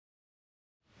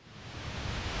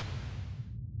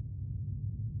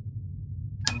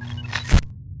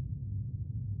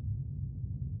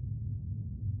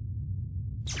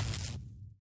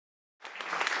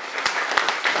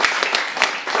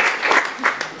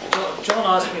John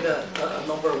asked me a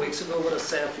number of weeks ago to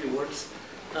say a few words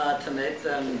tonight,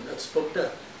 and I spoke to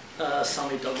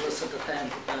Sammy Douglas at the time,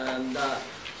 and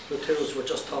the two of us were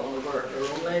just talking over our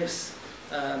own lives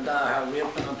and how we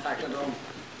have been impacted on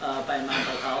by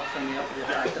mental health and the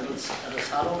effect that it has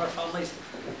had on our families.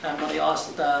 And when he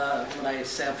asked when I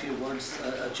say a few words,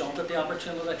 I jumped at the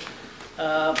opportunity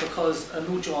because I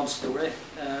know John's story,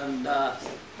 and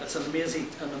it's an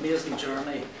amazing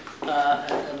journey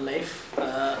in life.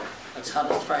 It's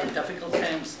had its very difficult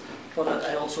times, but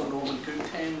I also know him in good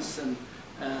times,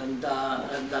 and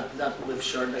that we've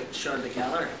shared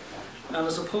together. And I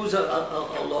suppose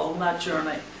along that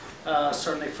journey,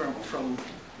 certainly from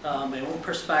my own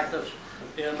perspective,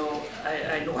 you know,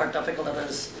 I know how difficult it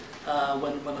is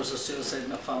when there's a suicide in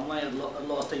the family. I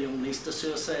lost a young niece to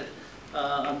suicide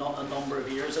a number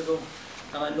of years ago,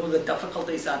 and I know the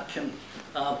difficulties that can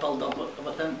build up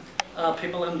within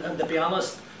people. And to be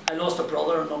honest, I lost a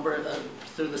brother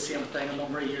through the same thing a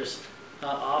number of years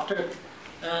after it.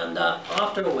 And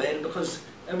after a while, because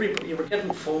you were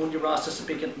getting phoned, you were asked to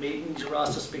speak at meetings, you were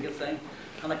asked to speak at things,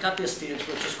 and I got to a stage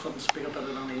where I just couldn't speak about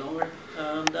it any longer.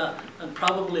 And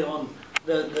probably on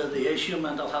the issue of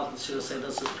mental health and suicide,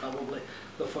 this is probably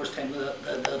the first time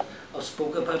that I've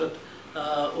spoke about it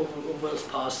over this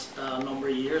past number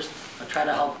of years. I try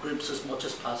to help groups as much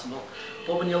as possible.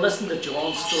 But when you listen to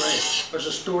John's story, there's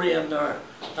a story in there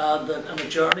and a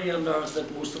journey in there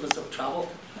that most of us have travelled.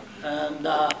 And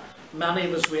many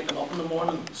of us waking up in the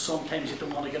morning, sometimes you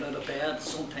don't want to get out of bed,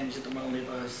 sometimes you don't want to leave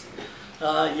the house.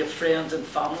 You have friends and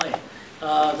family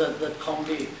that come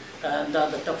to you, and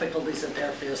the difficulties that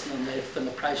they're facing in life and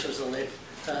the pressures of life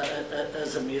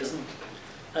is amazing.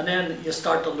 And then you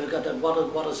start to look at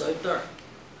what is out there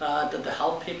to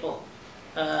help people.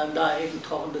 And even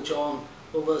talking to John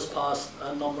over this past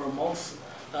number of months,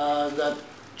 that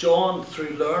John,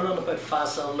 through learning about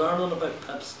FASA, learning about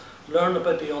PIPS, learning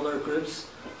about the other groups,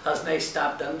 has now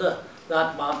stepped into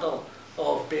that mantle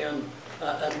of being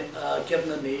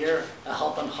given an ear, a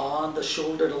helping hand, a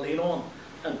shoulder to lean on,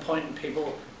 and pointing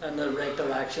people in the right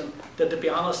direction. To be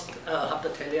honest, I have to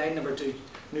tell you, I never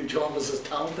knew John was as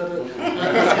talented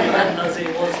as he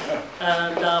was.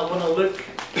 And when I look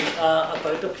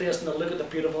about the place and I look at the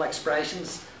beautiful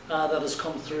expressions that has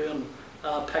come through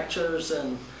in pictures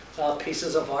and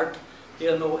pieces of art,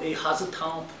 you know, he has a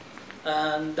talent.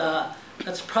 And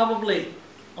it's probably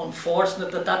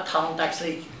unfortunate that talent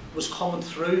actually was coming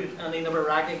through and he never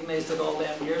recognised it all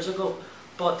them years ago.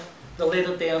 But the light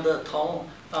at the end of the tunnel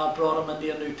brought him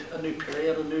into a new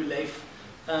period, a new life,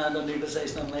 and a new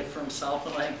position in life for himself.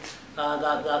 And I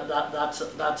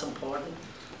think that's important.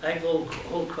 I think the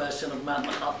whole question of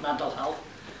mental health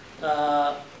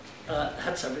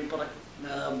hits everybody.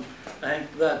 I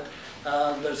think that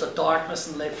there's a darkness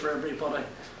in life for everybody,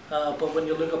 but when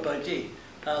you look about you,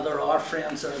 there are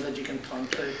friends there that you can turn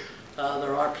to.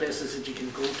 There are places that you can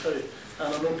go to.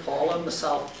 And I know Paul and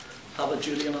myself have a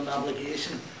duty and an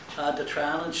obligation to try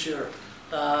and ensure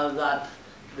that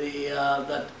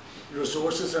that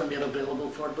resources are made available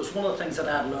for it. Because one of the things that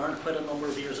I had learned quite a number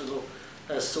of years ago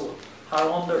is how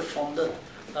underfunded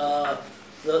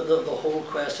the whole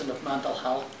question of mental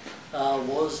health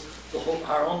was,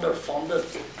 how underfunded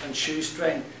and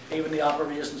shoestring even the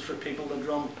operations for people that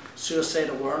run suicide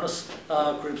awareness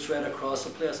groups right across the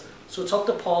place. So it's up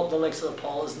to Paul, the likes of the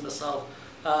Pauls and myself,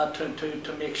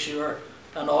 to make sure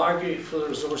and argue for the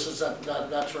resources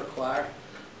that's required,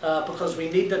 because we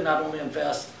need to not only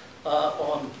invest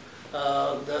on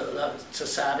the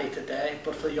society today,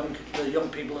 but for the young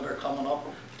people that are coming up,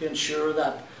 to ensure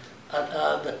that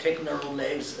taking their own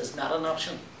lives is not an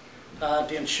option,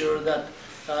 to ensure that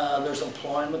there's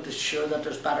employment, to ensure that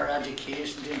there's better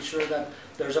education, to ensure that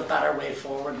there's a better way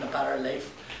forward and a better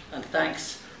life. And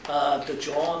thanks to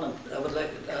John, and I would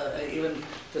like even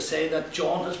to say that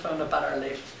John has found a better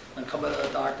life and come out of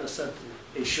the darkness that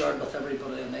he shared with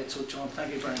everybody tonight. So John,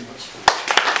 thank you very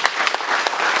much.